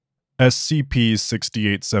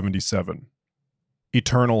SCP-6877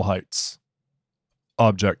 Eternal Heights.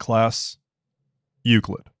 Object Class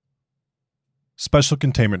Euclid. Special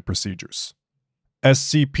Containment Procedures.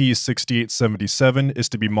 SCP-6877 is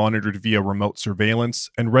to be monitored via remote surveillance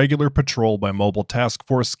and regular patrol by Mobile Task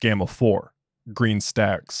Force Gamma-4, Green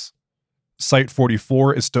Stags.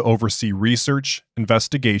 Site-44 is to oversee research,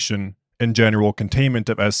 investigation, and general containment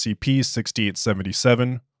of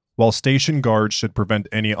SCP-6877, while station guards should prevent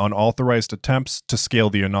any unauthorized attempts to scale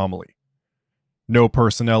the anomaly. No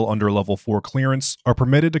personnel under Level 4 clearance are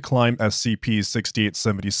permitted to climb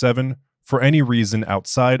SCP-6877 for any reason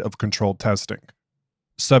outside of controlled testing.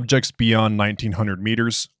 Subjects beyond 1900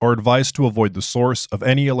 meters are advised to avoid the source of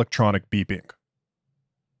any electronic beeping.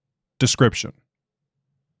 Description: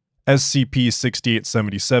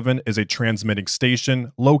 SCP-6877 is a transmitting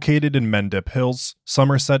station located in Mendip Hills,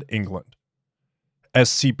 Somerset, England.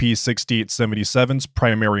 SCP-6877's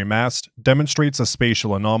primary mast demonstrates a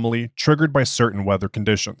spatial anomaly triggered by certain weather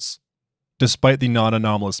conditions. Despite the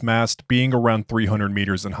non-anomalous mast being around 300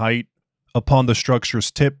 meters in height, upon the structure's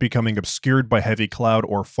tip becoming obscured by heavy cloud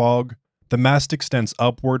or fog, the mast extends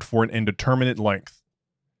upward for an indeterminate length.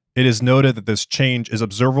 It is noted that this change is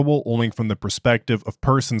observable only from the perspective of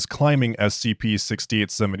persons climbing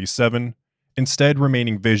SCP-6877, instead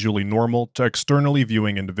remaining visually normal to externally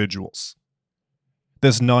viewing individuals.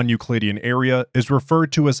 This non-Euclidean area is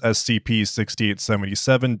referred to as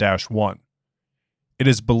SCP-6877-1. It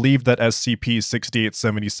is believed that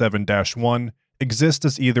SCP-6877-1 exists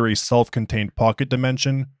as either a self-contained pocket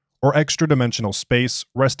dimension or extra-dimensional space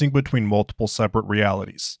resting between multiple separate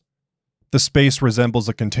realities. The space resembles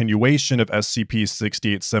a continuation of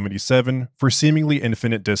SCP-6877 for seemingly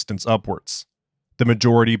infinite distance upwards, the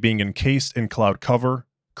majority being encased in cloud cover,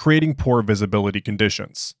 creating poor visibility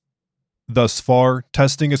conditions. Thus far,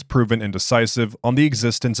 testing has proven indecisive on the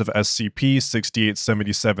existence of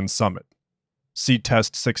SCP-6877 Summit. See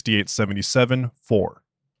Test 6877-4.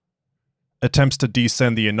 Attempts to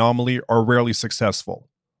descend the anomaly are rarely successful,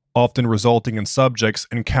 often resulting in subjects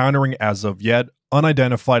encountering as of yet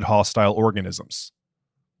unidentified hostile organisms.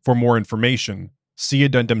 For more information, see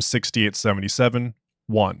Addendum 6877-1.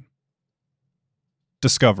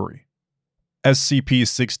 Discovery: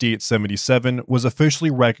 SCP-6877 was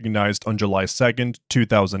officially recognized on July 2,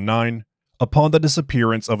 2009, upon the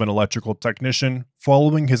disappearance of an electrical technician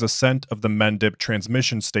following his ascent of the Mendip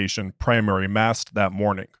Transmission Station primary mast that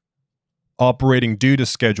morning. Operating due to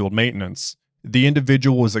scheduled maintenance, the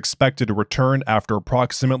individual was expected to return after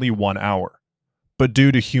approximately 1 hour, but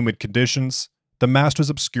due to humid conditions, the mast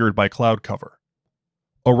was obscured by cloud cover.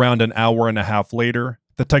 Around an hour and a half later,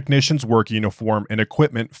 the technician's work uniform and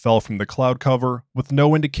equipment fell from the cloud cover with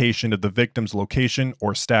no indication of the victim's location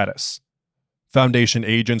or status. Foundation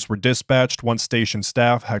agents were dispatched once station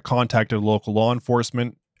staff had contacted local law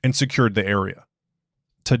enforcement and secured the area.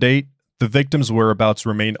 To date, the victim's whereabouts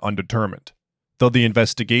remain undetermined, though the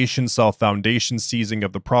investigation saw Foundation seizing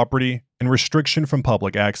of the property and restriction from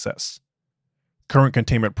public access. Current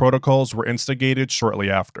containment protocols were instigated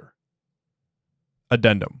shortly after.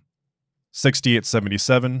 Addendum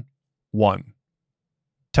 6877-1.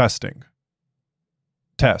 Testing.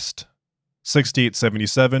 Test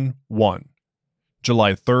 6877-1.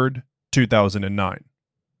 July 3, 2009.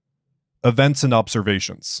 Events and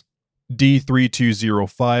observations.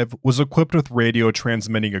 D3205 was equipped with radio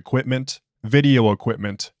transmitting equipment, video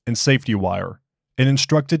equipment, and safety wire, and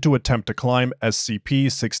instructed to attempt to climb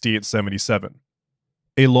SCP-6877.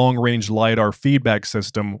 A long-range LiDAR feedback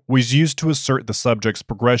system was used to assert the subject's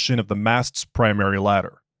progression of the mast's primary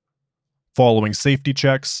ladder. Following safety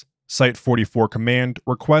checks, Site-44 Command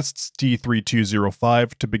requests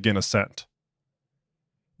D3205 to begin ascent.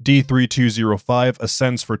 D3205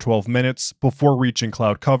 ascends for 12 minutes before reaching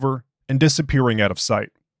cloud cover and disappearing out of sight,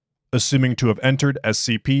 assuming to have entered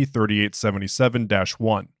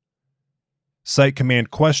SCP-3877-1. Site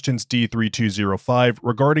Command questions D3205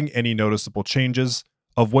 regarding any noticeable changes,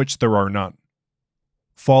 of which there are none.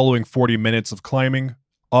 Following 40 minutes of climbing,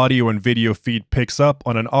 audio and video feed picks up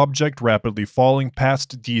on an object rapidly falling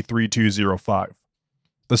past D3205.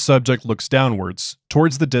 The subject looks downwards,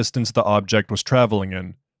 towards the distance the object was traveling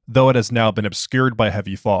in, though it has now been obscured by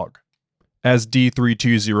heavy fog. As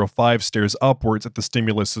D3205 stares upwards at the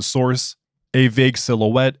stimulus's source, a vague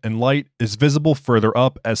silhouette and light is visible further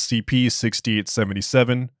up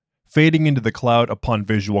SCP-6877, fading into the cloud upon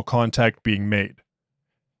visual contact being made.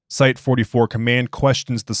 Site-44 Command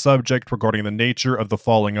questions the subject regarding the nature of the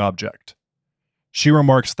falling object. She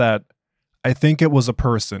remarks that, "I think it was a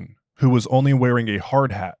person who was only wearing a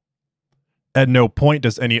hard hat. At no point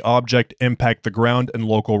does any object impact the ground in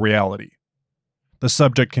local reality. The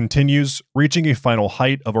subject continues, reaching a final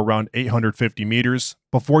height of around 850 meters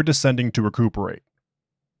before descending to recuperate.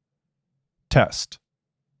 Test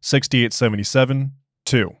 6877-2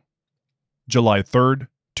 July 3rd,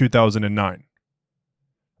 2009.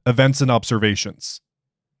 Events and observations.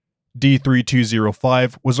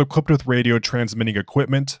 D3205 was equipped with radio transmitting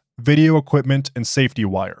equipment, video equipment, and safety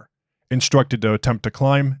wire, instructed to attempt to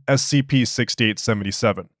climb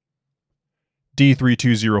SCP-6877.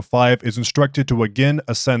 D3205 is instructed to again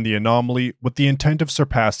ascend the anomaly with the intent of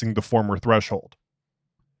surpassing the former threshold.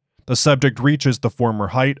 The subject reaches the former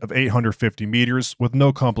height of 850 meters with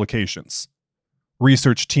no complications.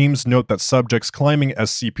 Research teams note that subjects climbing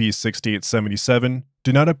SCP-6877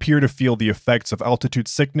 do not appear to feel the effects of altitude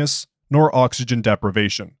sickness nor oxygen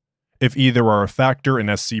deprivation, if either are a factor in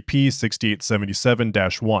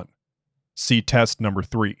SCP-6877-1. See Test Number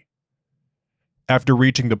 3. After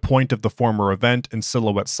reaching the point of the former event and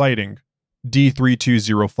silhouette sighting,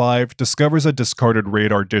 D3205 discovers a discarded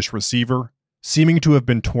radar dish receiver, seeming to have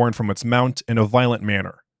been torn from its mount in a violent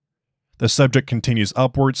manner. The subject continues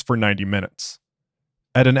upwards for 90 minutes.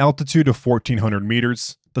 At an altitude of 1,400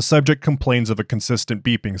 meters, the subject complains of a consistent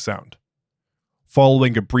beeping sound.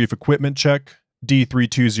 Following a brief equipment check,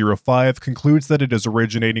 D3205 concludes that it is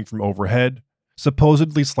originating from overhead,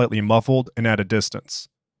 supposedly slightly muffled and at a distance.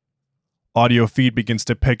 Audio feed begins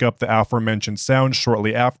to pick up the aforementioned sound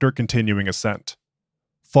shortly after continuing ascent.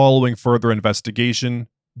 Following further investigation,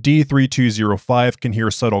 D3205 can hear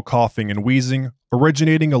subtle coughing and wheezing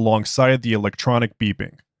originating alongside the electronic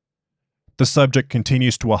beeping. The subject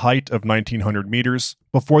continues to a height of 1,900 meters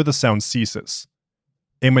before the sound ceases.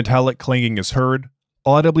 A metallic clanging is heard,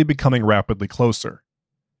 audibly becoming rapidly closer.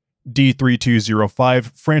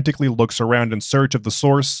 D3205 frantically looks around in search of the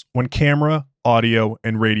source when camera, audio,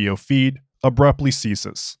 and radio feed abruptly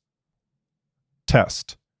ceases.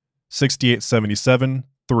 Test 6877-3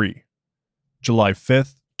 July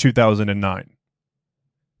 5th, 2009.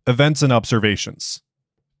 Events and observations.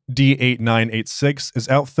 D8986 is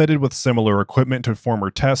outfitted with similar equipment to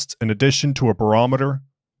former tests in addition to a barometer,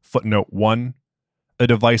 footnote 1, a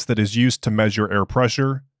device that is used to measure air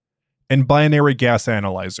pressure, and binary gas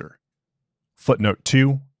analyzer, footnote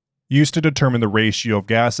 2, used to determine the ratio of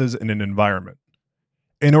gases in an environment,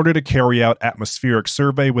 in order to carry out atmospheric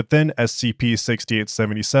survey within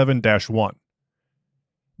SCP-6877-1.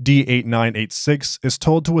 D8986 is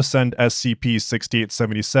told to ascend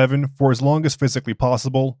SCP-6877 for as long as physically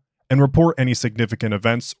possible and report any significant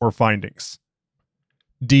events or findings.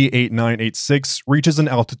 D8986 reaches an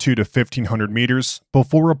altitude of 1,500 meters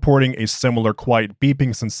before reporting a similar quiet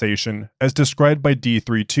beeping sensation as described by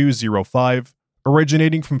D3205,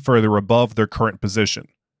 originating from further above their current position.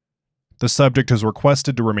 The subject is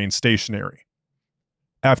requested to remain stationary.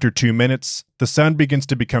 After 2 minutes, the sound begins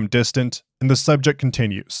to become distant and the subject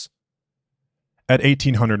continues. At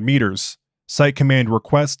 1,800 meters, Site Command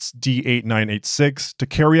requests D8986 to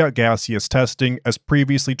carry out gaseous testing as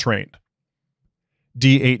previously trained.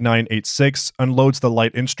 D8986 unloads the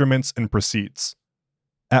light instruments and proceeds.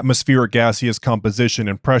 Atmospheric gaseous composition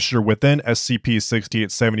and pressure within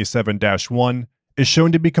SCP-6877-1 is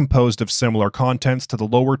shown to be composed of similar contents to the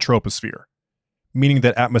lower troposphere, meaning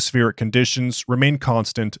that atmospheric conditions remain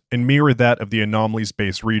constant and mirror that of the anomaly's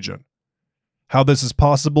base region. How this is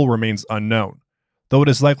possible remains unknown, though it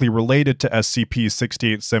is likely related to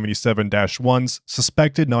SCP-6877-1's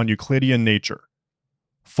suspected non-Euclidean nature.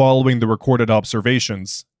 Following the recorded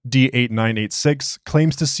observations, D8986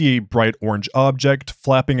 claims to see a bright orange object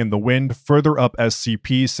flapping in the wind further up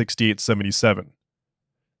SCP-6877.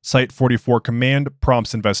 Site 44 Command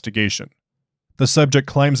prompts investigation. The subject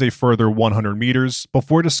climbs a further 100 meters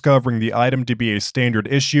before discovering the item to be a standard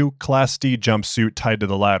issue Class D jumpsuit tied to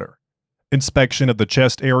the ladder. Inspection of the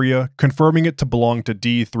chest area, confirming it to belong to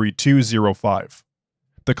D3205.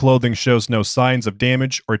 The clothing shows no signs of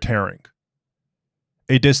damage or tearing.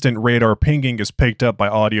 A distant radar pinging is picked up by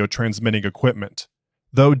audio transmitting equipment,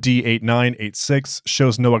 though D8986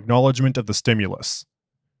 shows no acknowledgement of the stimulus.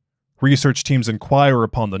 Research teams inquire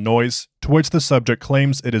upon the noise, to which the subject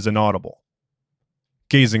claims it is inaudible.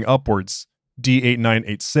 Gazing upwards,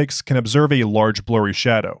 D8986 can observe a large blurry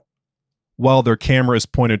shadow. While their camera is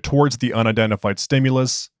pointed towards the unidentified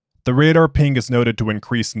stimulus, the radar ping is noted to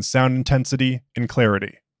increase in sound intensity and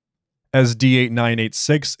clarity. As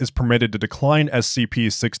D8986 is permitted to decline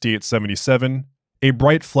SCP-6877, a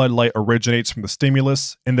bright floodlight originates from the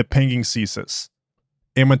stimulus and the pinging ceases.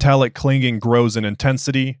 A metallic clanging grows in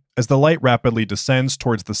intensity as the light rapidly descends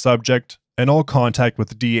towards the subject and all contact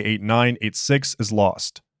with D8986 is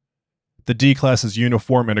lost. The D-Class's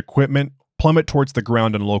uniform and equipment plummet towards the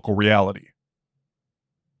ground in local reality.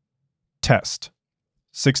 Test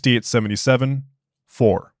 6877,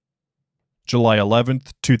 4. July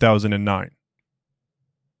 11th, 2009.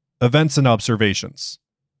 Events and observations.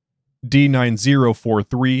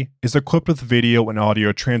 D9043 is equipped with video and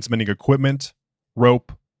audio transmitting equipment,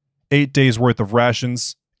 rope, 8 days' worth of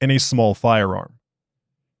rations, and a small firearm.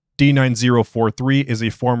 D9043 is a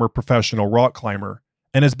former professional rock climber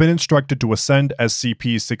and has been instructed to ascend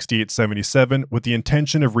SCP-6877 with the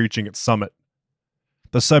intention of reaching its summit.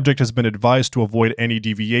 The subject has been advised to avoid any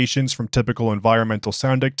deviations from typical environmental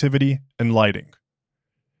sound activity and lighting.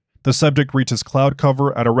 The subject reaches cloud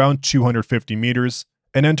cover at around 250 meters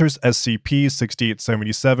and enters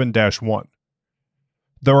SCP-6877-1.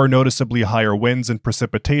 There are noticeably higher winds and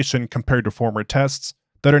precipitation compared to former tests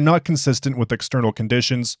that are not consistent with external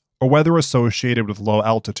conditions or weather associated with low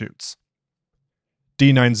altitudes.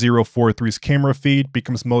 D9043's camera feed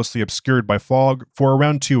becomes mostly obscured by fog for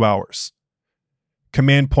around 2 hours.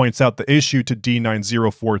 Command points out the issue to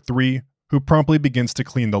D9043, who promptly begins to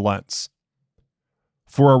clean the lens.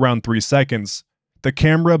 For around 3 seconds, the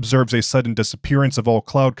camera observes a sudden disappearance of all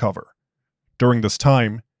cloud cover. During this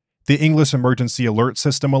time, the English emergency alert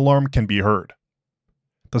system alarm can be heard.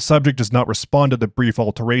 The subject does not respond to the brief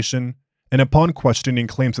alteration, and upon questioning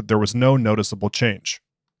claims that there was no noticeable change.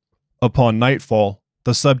 Upon nightfall,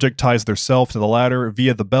 the subject ties their self to the ladder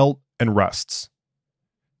via the belt and rests.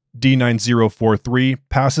 D9043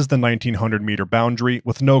 passes the 1900-meter boundary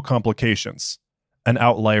with no complications, an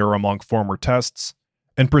outlier among former tests,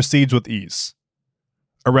 and proceeds with ease.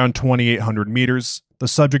 Around 2800 meters, the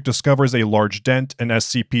subject discovers a large dent in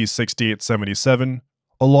SCP-6877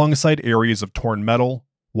 alongside areas of torn metal,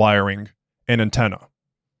 wiring, and antenna.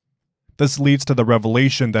 This leads to the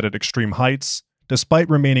revelation that at extreme heights, despite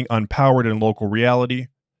remaining unpowered in local reality,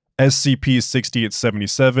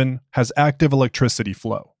 SCP-6877 has active electricity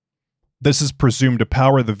flow. This is presumed to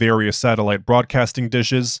power the various satellite broadcasting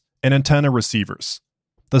dishes and antenna receivers.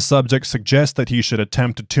 The subject suggests that he should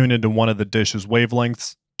attempt to tune into one of the dish's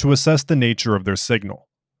wavelengths to assess the nature of their signal.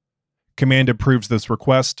 Command approves this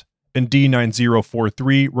request, and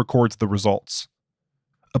D9043 records the results.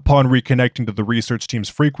 Upon reconnecting to the research team's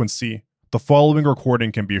frequency, the following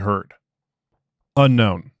recording can be heard.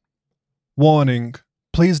 Unknown. Warning,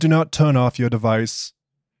 please do not turn off your device.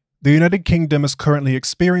 The United Kingdom is currently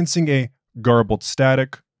experiencing a garbled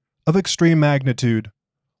static of extreme magnitude.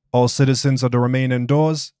 All citizens are to remain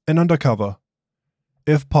indoors and under cover.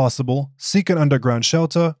 If possible, seek an underground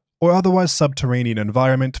shelter or otherwise subterranean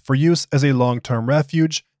environment for use as a long-term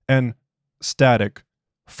refuge and static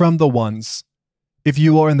from the ones. If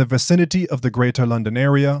you are in the vicinity of the Greater London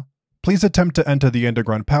area, please attempt to enter the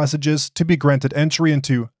underground passages to be granted entry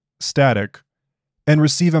into static and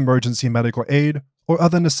receive emergency medical aid or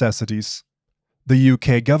other necessities. The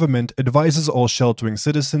UK government advises all sheltering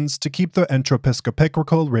citizens to keep their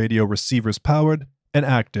entropiscopical radio receivers powered and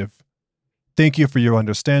active. Thank you for your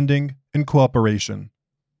understanding and cooperation.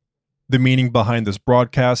 The meaning behind this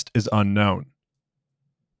broadcast is unknown.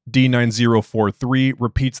 D9043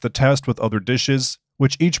 repeats the test with other dishes,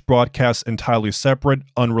 which each broadcasts entirely separate,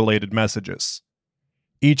 unrelated messages.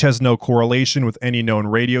 Each has no correlation with any known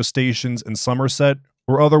radio stations in Somerset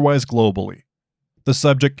or otherwise globally. The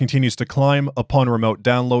subject continues to climb upon remote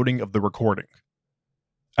downloading of the recording.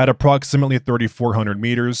 At approximately 3,400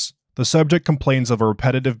 meters, the subject complains of a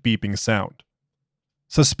repetitive beeping sound.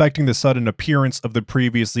 Suspecting the sudden appearance of the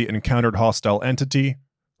previously encountered hostile entity,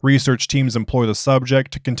 research teams implore the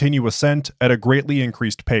subject to continue ascent at a greatly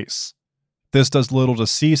increased pace. This does little to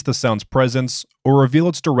cease the sound's presence or reveal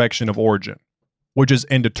its direction of origin, which is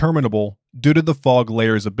indeterminable due to the fog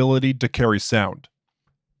layer's ability to carry sound.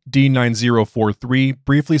 D9043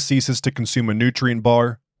 briefly ceases to consume a nutrient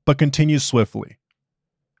bar, but continues swiftly.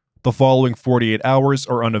 The following 48 hours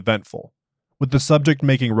are uneventful, with the subject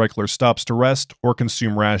making regular stops to rest or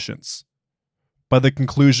consume rations. By the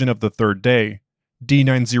conclusion of the third day,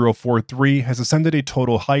 D9043 has ascended a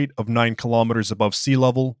total height of 9 kilometers above sea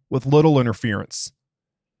level with little interference.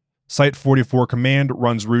 Site 44 Command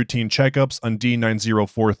runs routine checkups on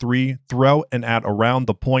D9043 throughout and at around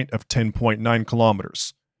the point of 10.9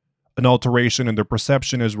 kilometers. An alteration in their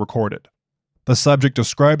perception is recorded. The subject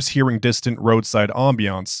describes hearing distant roadside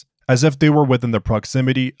ambiance as if they were within the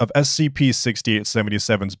proximity of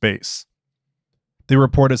SCP-6877's base. They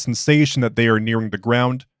report a sensation that they are nearing the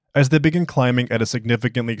ground as they begin climbing at a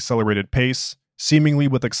significantly accelerated pace, seemingly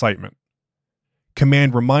with excitement.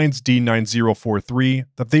 Command reminds D9043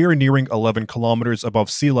 that they are nearing 11 kilometers above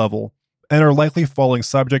sea level and are likely falling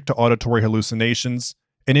subject to auditory hallucinations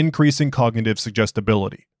and increasing cognitive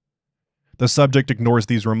suggestibility. The subject ignores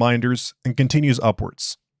these reminders and continues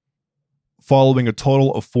upwards. Following a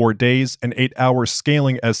total of 4 days and 8 hours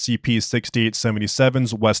scaling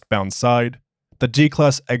SCP-6877's westbound side, the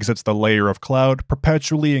D-Class exits the layer of cloud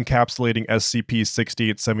perpetually encapsulating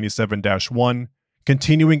SCP-6877-1,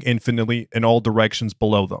 continuing infinitely in all directions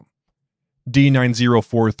below them.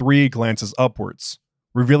 D-9043 glances upwards,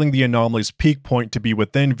 revealing the anomaly's peak point to be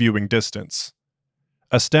within viewing distance.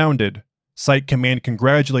 Astounded, Site Command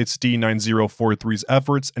congratulates D-9043's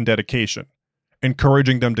efforts and dedication,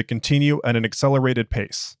 encouraging them to continue at an accelerated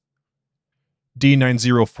pace.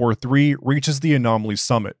 D-9043 reaches the anomaly's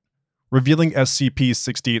summit, revealing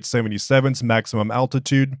SCP-6877's maximum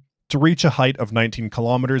altitude to reach a height of 19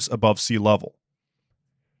 kilometers above sea level.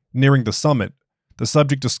 Nearing the summit, the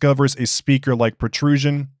subject discovers a speaker-like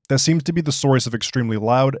protrusion that seems to be the source of extremely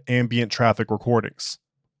loud ambient traffic recordings.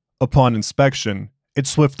 Upon inspection, it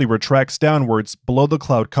swiftly retracts downwards below the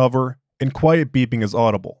cloud cover and quiet beeping is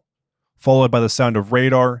audible, followed by the sound of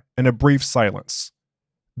radar and a brief silence.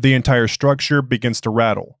 The entire structure begins to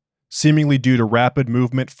rattle, seemingly due to rapid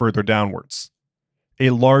movement further downwards.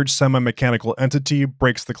 A large semi-mechanical entity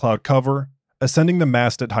breaks the cloud cover, ascending the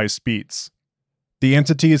mast at high speeds. The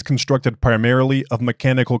entity is constructed primarily of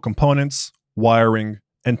mechanical components, wiring,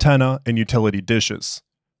 antenna, and utility dishes,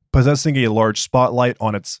 possessing a large spotlight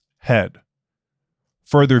on its head.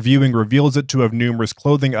 Further viewing reveals it to have numerous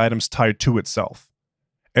clothing items tied to itself.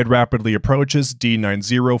 It rapidly approaches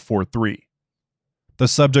D-9043. The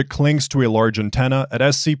subject clings to a large antenna at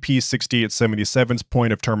SCP-6877's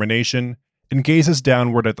point of termination and gazes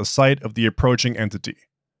downward at the sight of the approaching entity.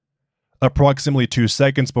 Approximately 2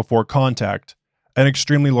 seconds before contact, an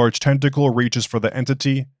extremely large tentacle reaches for the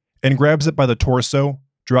entity and grabs it by the torso,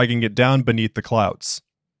 dragging it down beneath the clouds.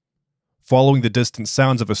 Following the distant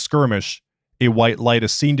sounds of a skirmish, a white light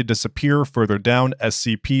is seen to disappear further down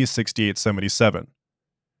SCP-6877.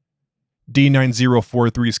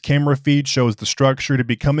 D-9043's camera feed shows the structure to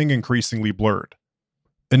becoming increasingly blurred.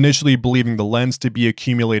 Initially believing the lens to be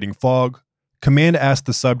accumulating fog, Command asks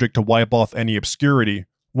the subject to wipe off any obscurity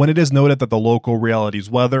when it is noted that the local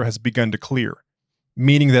reality's weather has begun to clear,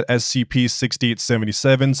 meaning that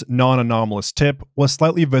SCP-6877's non-anomalous tip was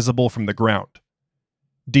slightly visible from the ground.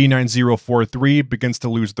 D-9043 begins to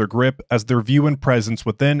lose their grip as their view and presence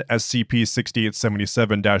within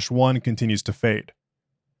SCP-6877-1 continues to fade.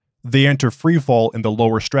 They enter freefall in the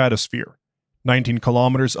lower stratosphere, 19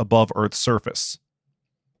 kilometers above Earth's surface.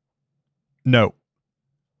 Note: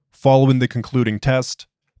 following the concluding test,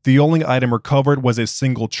 the only item recovered was a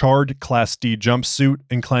single charred Class D jumpsuit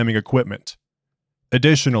and climbing equipment.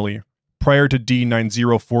 Additionally, prior to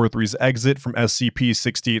D-9043's exit from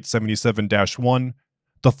SCP-6877-1,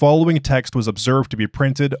 the following text was observed to be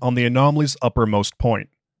printed on the anomaly's uppermost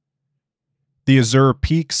point. The azure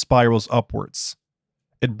peak spirals upwards.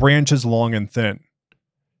 It branches long and thin.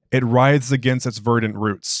 It writhes against its verdant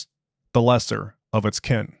roots, the lesser of its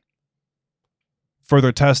kin.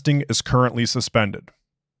 Further testing is currently suspended.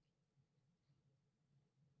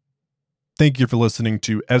 Thank you for listening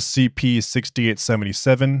to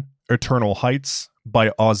SCP-6877 Eternal Heights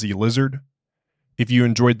by Aussie Lizard. If you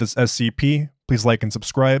enjoyed this SCP, please like and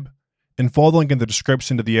subscribe, and follow the link in the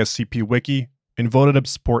description to the SCP Wiki and vote to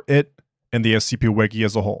support it and the SCP Wiki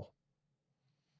as a whole.